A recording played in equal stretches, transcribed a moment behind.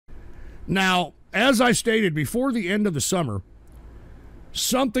Now, as I stated, before the end of the summer,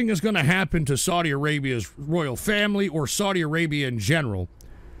 something is going to happen to Saudi Arabia's royal family or Saudi Arabia in general,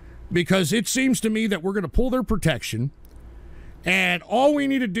 because it seems to me that we're going to pull their protection, and all we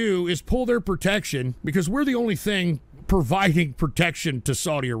need to do is pull their protection because we're the only thing providing protection to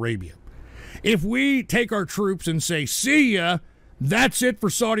Saudi Arabia. If we take our troops and say, see ya, that's it for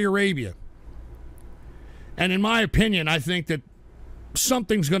Saudi Arabia. And in my opinion, I think that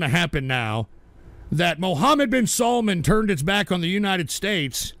something's going to happen now, that Mohammed bin Salman turned its back on the United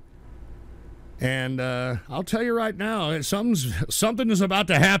States. And I'll tell you right now, something is about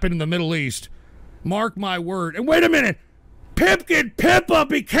to happen in the Middle East. Mark my word. And wait a minute. Pipkin Pippa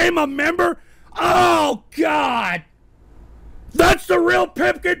became a member? Oh, God. That's the real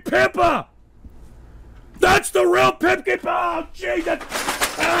Pipkin Pippa. That's the real Pipkin. Oh, Jesus.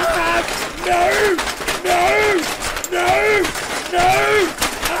 Ah, no, no, no, no.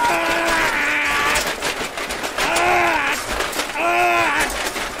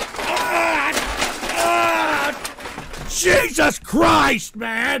 Jesus Christ,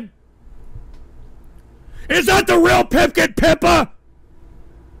 man. Is that the real Pipkin Pippa?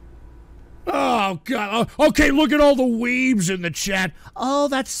 Oh, God. Oh, okay, look at all the weebs in the chat. Oh,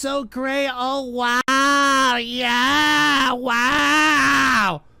 that's so great. Oh, wow. Yeah,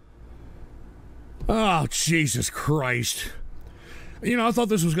 wow. Oh, Jesus Christ. You know, I thought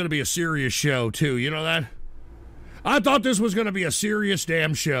this was going to be a serious show, too. You know that? I thought this was going to be a serious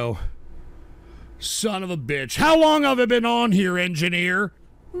damn show. Son of a bitch. How long have I been on here, engineer?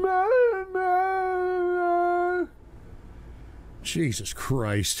 Jesus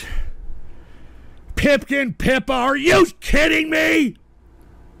Christ. Pipkin Pippa, are you kidding me?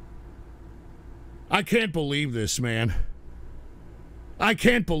 I can't believe this, man. I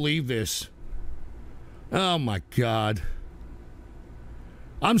can't believe this. Oh, my God.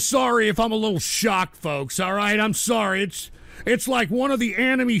 I'm sorry if I'm a little shocked, folks, all right? I'm sorry. It's like one of the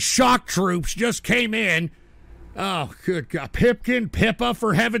enemy shock troops just came in. Oh, good God. Pipkin Pippa,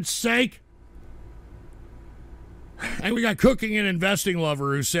 for heaven's sake. And we got Cooking and Investing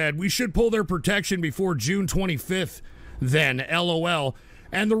Lover who said, we should pull their protection before June 25th then, LOL.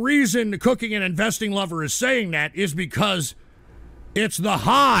 And the reason the Cooking and Investing Lover is saying that is because it's the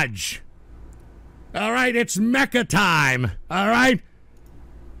Hajj. All right? It's Mecca time. All right?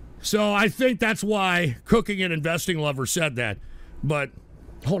 So I think that's why Cooking and Investing Lover said that. But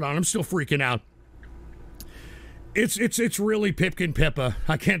hold on, I'm still freaking out. It's really Pipkin Pippa.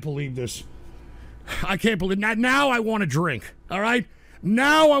 I can't believe this. I can't believe now I want to drink. All right?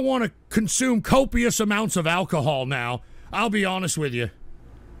 Now I want to consume copious amounts of alcohol now. I'll be honest with you.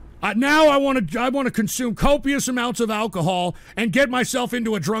 Now I want to consume copious amounts of alcohol and get myself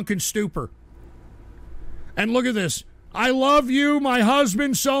into a drunken stupor. And look at this. I love you, my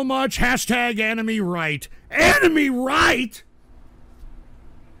husband, so much. Hashtag enemy right. Enemy right?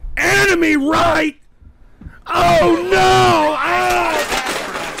 Enemy right? Oh, no!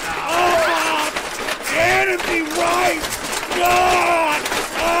 Oh, enemy right! God!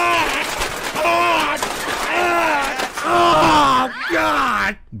 Oh,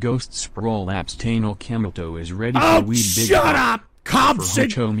 God! Ghost Sprawl Abstainal Kemoto is ready for Oh, Weed Big shut up!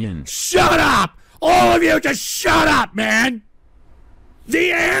 Compson! Shut up! All of you just shut up, man!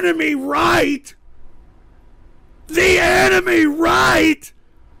 The enemy right? The enemy right?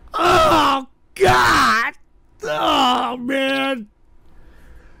 Oh, God! Oh, man!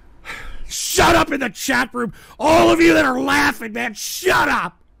 Shut up in the chat room! All of you that are laughing, man, shut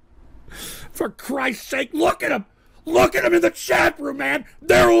up! For Christ's sake, look at them! Look at them in the chat room, man!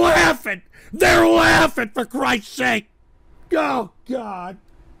 They're laughing! They're laughing, for Christ's sake! Oh, God!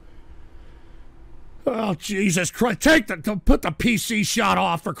 Oh, Jesus Christ. Put the PC shot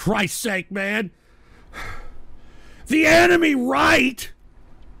off, for Christ's sake, man. The enemy right?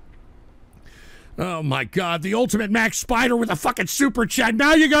 Oh, my God. The ultimate Max Spider with a fucking super chat.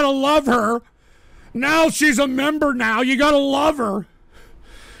 Now you gotta love her. Now she's a member now. You gotta love her.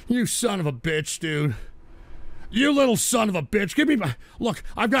 You son of a bitch, dude. You little son of a bitch. Give me my... Look,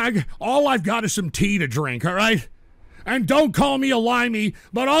 all I've got is some tea to drink, all right? And don't call me a limey,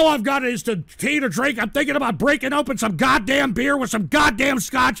 but all I've got is tea to drink. I'm thinking about breaking open some goddamn beer with some goddamn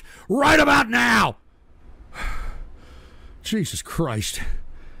scotch right about now. Jesus Christ.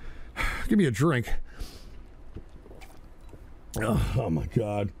 Give me a drink. Oh my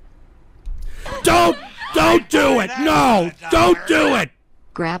God. Don't do it. No, don't do it.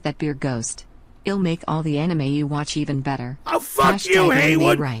 Grab that beer, Ghost. It'll make all the anime you watch even better. Oh, fuck Hashtag you,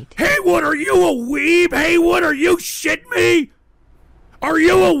 Haywood. Right. Haywood, are you a weeb? Haywood, are you shitting me? Are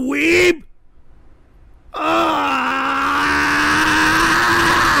you a weeb? Ah,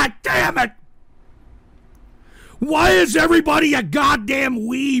 damn damn it! Why is everybody a goddamn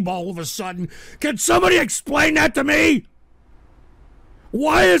weeb all of a sudden? Can somebody explain that to me?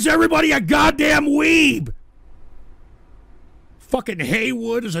 Why is everybody a goddamn weeb? Fucking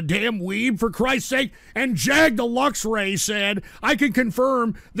Haywood is a damn weeb, for Christ's sake. And Jag the Luxray said, I can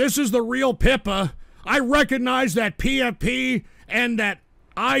confirm this is the real Pippa. I recognize that PFP and that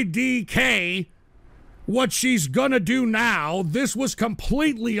IDK. What she's gonna do now, this was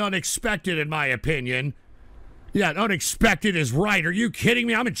completely unexpected in my opinion. Yeah, unexpected is right. Are you kidding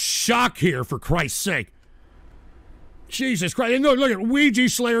me? I'm in shock here, for Christ's sake. Jesus Christ. And look at Ouija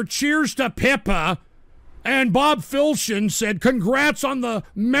Slayer. Cheers to Pippa. And Bob Filshin said, congrats on the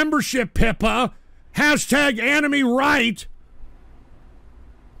membership, Pippa. Hashtag enemy right.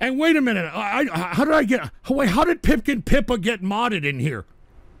 And wait a minute. How did Pipkin Pippa get modded in here?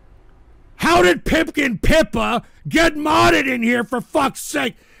 How did Pipkin Pippa get modded in here, for fuck's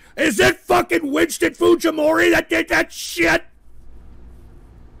sake? Is it fucking Winston Fujimori that did that shit?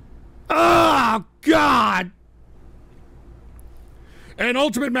 Oh, God. And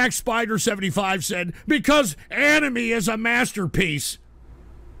Ultimate Max Spider 75 said, because Enemy is a masterpiece.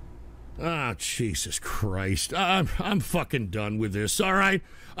 Ah, Jesus Christ. I'm fucking done with this, all right?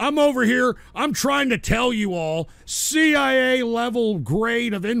 I'm over here. I'm trying to tell you all CIA level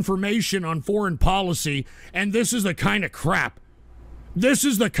grade of information on foreign policy, and this is the kind of crap. This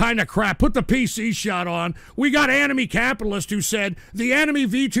is the kind of crap. Put the PC shot on. We got Enemy Capitalist who said, the Enemy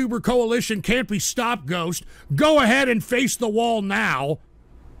VTuber coalition can't be stopped, Ghost. Go ahead and face the wall now.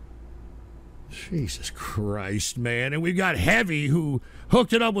 Jesus Christ, man. And we got Heavy who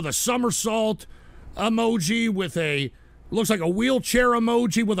hooked it up with a somersault emoji with a, looks like a wheelchair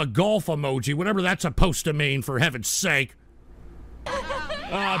emoji with a golf emoji, whatever that's supposed to mean, for heaven's sake.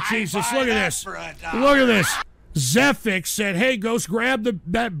 Oh, Jesus, look at this. Look at this. Zephix said, hey, Ghost, grab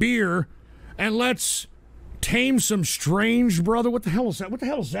that beer and let's tame some strange, brother. What the hell is that? What the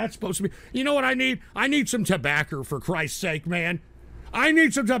hell is that supposed to be? You know what I need? I need some tobacco, for Christ's sake, man. I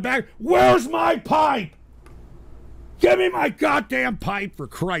need some tobacco. Where's my pipe? Give me my goddamn pipe, for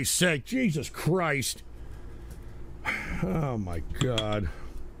Christ's sake. Jesus Christ. Oh, my God.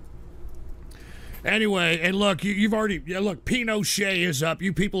 Anyway, and look, you've already, look, Pinochet is up.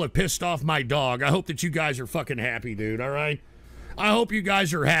 You people have pissed off my dog. I hope that you guys are fucking happy, dude, all right? I hope you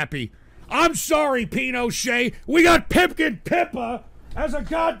guys are happy. I'm sorry, Pinochet. We got Pipkin Pippa as a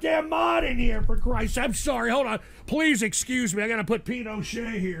goddamn mod in here, for Christ. I'm sorry. Hold on. Please excuse me. I gotta put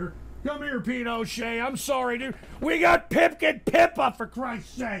Pinochet here. Come here, Pinochet. I'm sorry, dude. We got Pipkin Pippa, for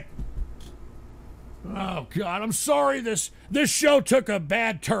Christ's sake. Oh, God. I'm sorry this show took a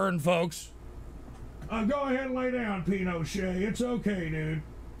bad turn, folks. Go ahead and lay down, Pinochet. It's okay, dude.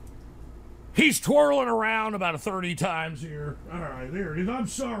 He's twirling around about 30 times here. All right, there it is. I'm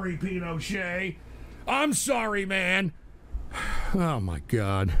sorry, Pinochet. I'm sorry, man. Oh, my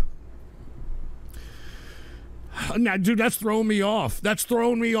God. Now, dude, that's throwing me off. That's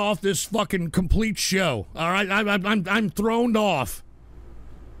throwing me off this fucking complete show. All right? I'm thrown off.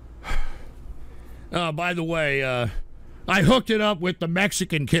 By the way, I hooked it up with the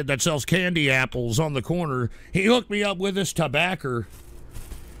Mexican kid that sells candy apples on the corner. He hooked me up with this tobacco.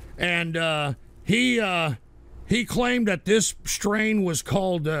 And he claimed that this strain was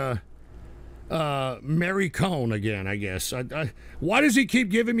called Mary Cone again, I guess. Why does he keep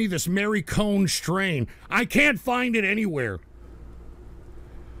giving me this Mary Cone strain? I can't find it anywhere.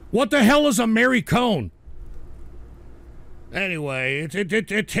 What the hell is a Mary Cone? Anyway,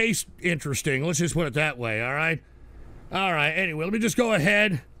 it tastes interesting. Let's just put it that way, all right? All right, anyway, let me just go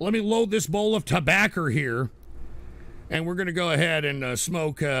ahead. Let me load this bowl of tobacco here. And we're going to go ahead and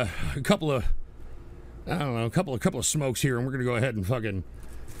smoke a couple of, I don't know, a couple of smokes here. And we're going to go ahead and fucking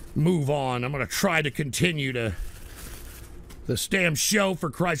move on. I'm going to try to continue to this damn show, for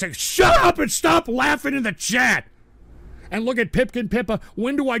Christ's sake. Shut up and stop laughing in the chat. And look at Pipkin Pippa.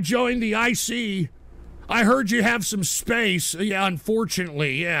 When do I join the IC? I heard you have some space. Yeah,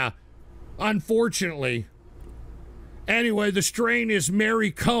 unfortunately, yeah. Unfortunately. Anyway, the strain is Mary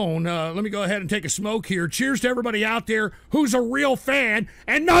Cone. Let me go ahead and take a smoke here. Cheers to everybody out there who's a real fan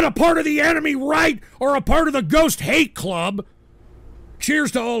and not a part of the enemy right or a part of the Ghost Hate Club.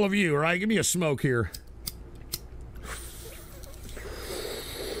 Cheers to all of you, all right? Give me a smoke here.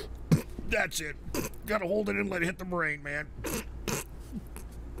 That's it. Gotta hold it and let it hit the brain, man.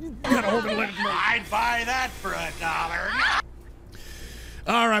 Gotta hold it and let it hit the brain. I'd buy that for $1.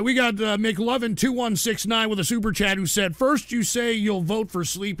 All right, we got McLovin2169 with a super chat who said, first you say you'll vote for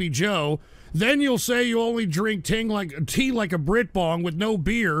Sleepy Joe, then you'll say you only drink tea like a Brit bong with no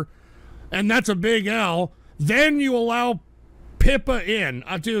beer, and that's a big L. Then you allow Pippa in.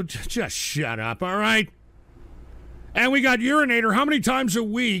 Dude, just shut up, all right? And we got Urinator. How many times a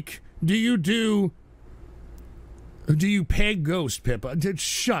week do you peg Ghost, Pippa? Dude,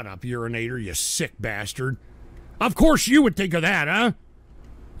 shut up, Urinator, you sick bastard. Of course you would think of that, huh?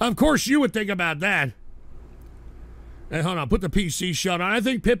 Of course you would think about that. Hey, hold on, put the PC shut on. I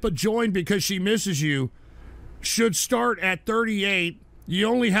think Pippa joined because she misses you. Should start at 38. You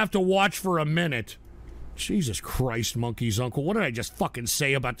only have to watch for a minute. Jesus Christ, Monkey's uncle. What did I just fucking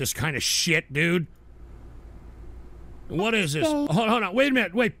say about this kind of shit, dude? What is this? Hold on. Wait a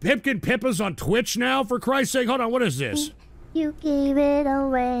minute. Wait, Pipkin Pippa's on Twitch now? For Christ's sake, hold on. What is this? You gave it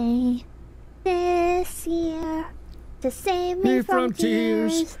away this year to save me from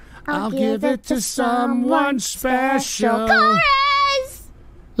tears. I'll give it to someone special. Chorus!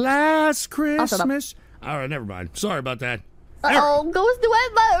 Last Christmas. All right, never mind. Sorry about that. Uh-oh, Ghost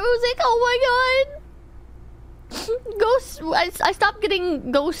duet music. Oh my god. Ghost, I stopped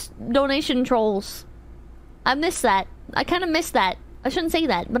getting Ghost donation trolls. I miss that. I kind of miss that. I shouldn't say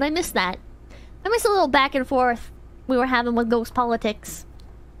that, but I miss that. I miss a little back and forth we were having with GhostPolitics.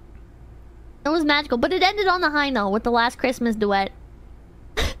 It was magical, but it ended on the high note with the Last Christmas duet.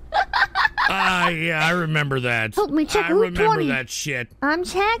 Yeah, I remember that. Help me check I Route 20. remember that shit. I'm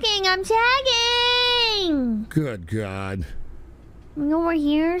checking. Good God. Over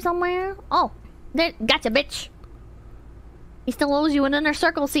here somewhere? Oh, there, gotcha, bitch. He still owes you an inner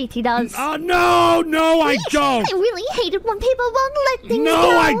circle seat, he does. No, I don't. I really hate it when people won't let things go.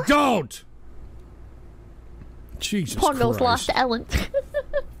 No, I don't. Jesus Poor Christ. Ghost lost to Ellen.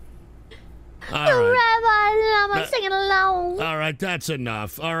 All right. Rabbi, I'm singing along. All right, that's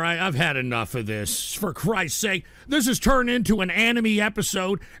enough. All right, I've had enough of this. For Christ's sake, this has turned into an anime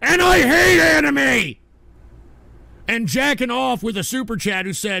episode, and I hate anime! And jacking off with a super chat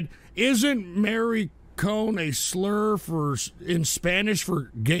who said, isn't Mary Cone a slur in Spanish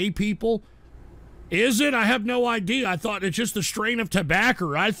for gay people? Is it? I have no idea. I thought it's just a strain of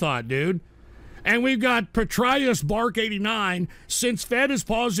tobacco, I thought, dude. And we've got Petrius Bark 89. Since Fed is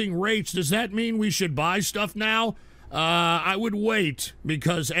pausing rates, does that mean we should buy stuff now? I would wait,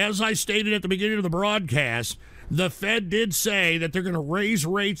 because as I stated at the beginning of the broadcast, the Fed did say that they're going to raise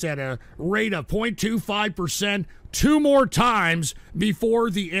rates at a rate of 0.25% 2 more times before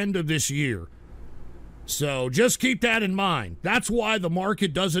the end of this year. So just keep that in mind. That's why the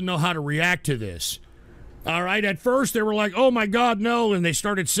market doesn't know how to react to this. All right, at first they were like, oh my God, no, and they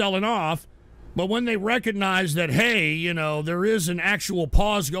started selling off. But when they recognized that, hey, you know, there is an actual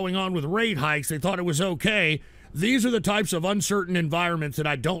pause going on with rate hikes, they thought it was okay. These are the types of uncertain environments that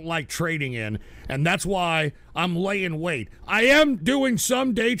I don't like trading in, and that's why I'm laying wait. I am doing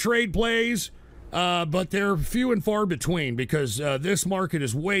some day trade plays, but they're few and far between because this market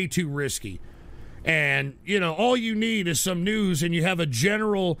is way too risky. And, you know, all you need is some news and you have a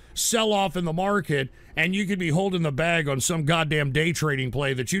general sell-off in the market and you could be holding the bag on some goddamn day trading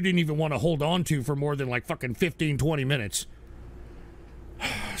play that you didn't even want to hold on to for more than like fucking 15, 20 minutes.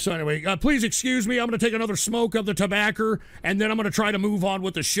 So anyway, please excuse me. I'm going to take another smoke of the tobacco and then I'm going to try to move on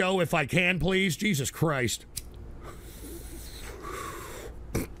with the show if I can, please. Jesus Christ.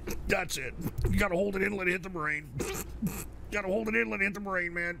 That's it. You got to hold it in, let it hit the brain. Got to hold it in, let it hit the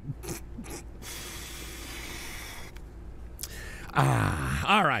brain, man.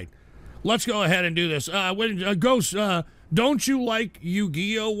 All right. Let's go ahead and do this. Ghost, don't you like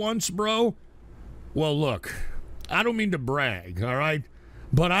Yu-Gi-Oh once, bro? Well, look, I don't mean to brag, all right?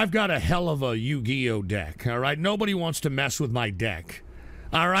 But I've got a hell of a Yu-Gi-Oh deck, all right? Nobody wants to mess with my deck,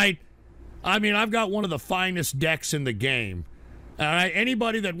 all right? I mean, I've got one of the finest decks in the game, all right?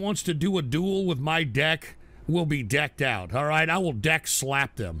 Anybody that wants to do a duel with my deck will be decked out, all right? I will deck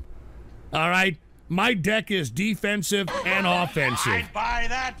slap them, all right? My deck is defensive and offensive. I'd buy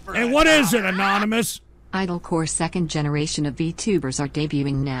that for and what is it, Anonymous? Idle Core second generation of VTubers are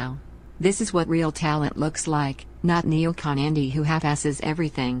debuting now. This is what real talent looks like, not Neocon Andy who half-asses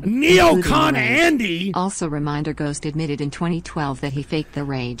everything. Neocon Andy? Also, reminder, Ghost admitted in 2012 that he faked the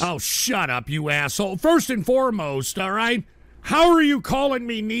rage. Oh, shut up, you asshole. First and foremost, all right? How are you calling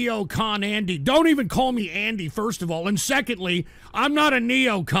me Neocon Andy? Don't even call me Andy, first of all. And secondly, I'm not a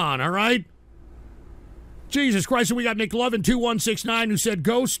neocon, all right? Jesus Christ, and we got McLovin2169 who said,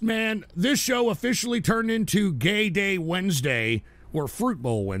 Ghost, man, this show officially turned into Gay Day Wednesday, or Fruit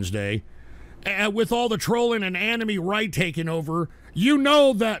Bowl Wednesday, with all the trolling and anime right taking over. You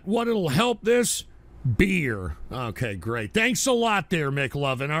know that what it'll help this? Beer. Okay, great. Thanks a lot there,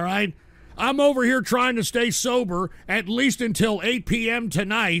 McLovin, all right? I'm over here trying to stay sober at least until 8 p.m.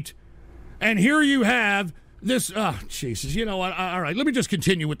 tonight, and here you have this, Jesus, you know what, all right, let me just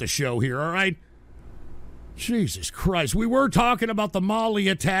continue with the show here, all right? Jesus Christ. We were talking about the Mali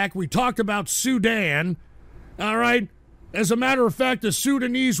attack. We talked about Sudan. All right. As a matter of fact, the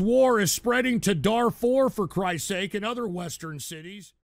Sudanese war is spreading to Darfur, for Christ's sake, and other Western cities.